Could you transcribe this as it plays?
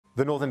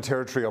The Northern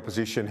Territory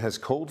opposition has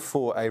called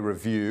for a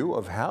review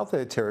of how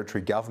their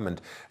territory government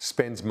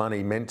spends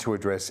money meant to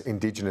address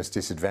Indigenous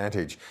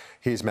disadvantage.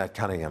 Here's Matt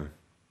Cunningham.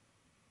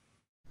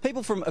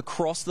 People from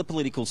across the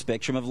political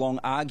spectrum have long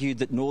argued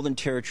that Northern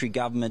Territory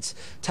governments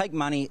take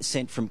money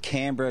sent from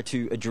Canberra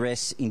to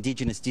address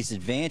Indigenous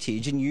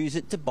disadvantage and use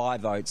it to buy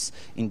votes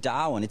in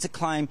Darwin. It's a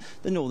claim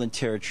the Northern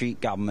Territory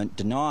government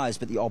denies,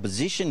 but the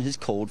opposition has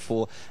called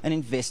for an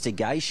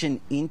investigation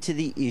into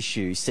the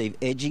issue. Steve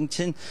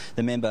Edgington,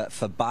 the member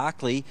for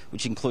Barkly,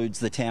 which includes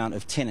the town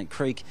of Tennant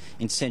Creek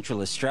in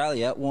Central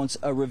Australia, wants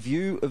a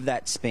review of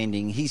that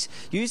spending. He's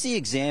used the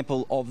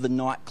example of the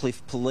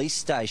Nightcliff police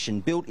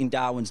station, built in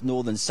Darwin's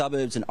northern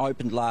suburbs and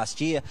opened last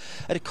year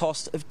at a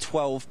cost of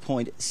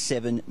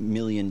 $12.7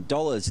 million.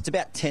 It's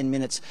about 10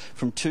 minutes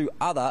from two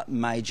other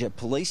major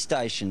police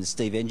stations.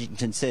 Steve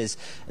Edgington says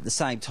at the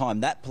same time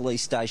that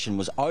police station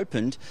was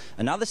opened,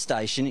 another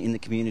station in the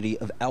community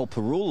of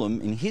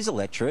Alparulam in his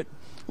electorate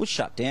was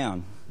shut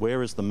down.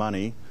 Where is the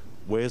money?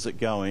 Where's it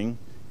going?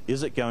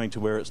 Is it going to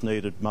where it's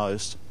needed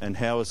most? And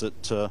how is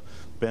it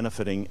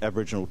benefiting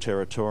Aboriginal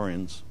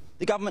Territorians?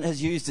 The government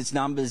has used its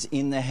numbers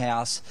in the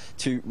House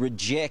to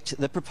reject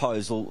the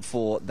proposal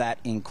for that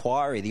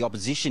inquiry. The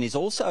opposition is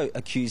also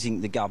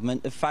accusing the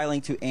government of failing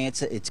to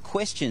answer its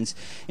questions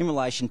in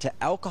relation to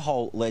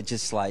alcohol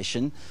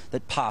legislation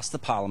that passed the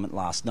Parliament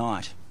last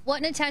night.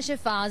 What Natasha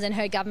Fars and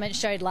her government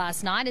showed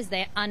last night is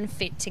they're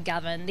unfit to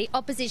govern. The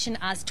opposition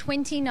asked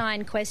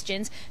 29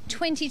 questions,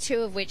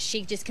 22 of which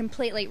she just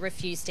completely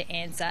refused to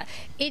answer.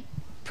 It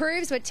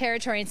proves what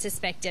Territorians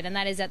suspected, and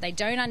that is that they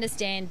don't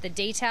understand the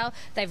detail,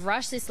 they've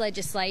rushed this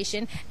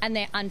legislation and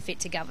they're unfit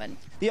to govern.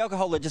 The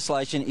alcohol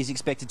legislation is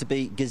expected to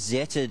be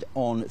gazetted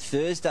on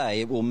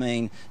Thursday. It will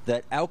mean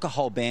that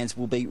alcohol bans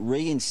will be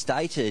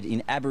reinstated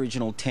in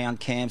Aboriginal town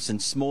camps and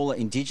smaller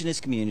Indigenous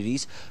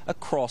communities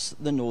across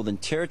the Northern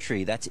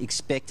Territory. That's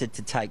expected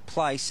to take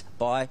place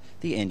by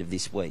the end of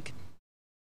this week.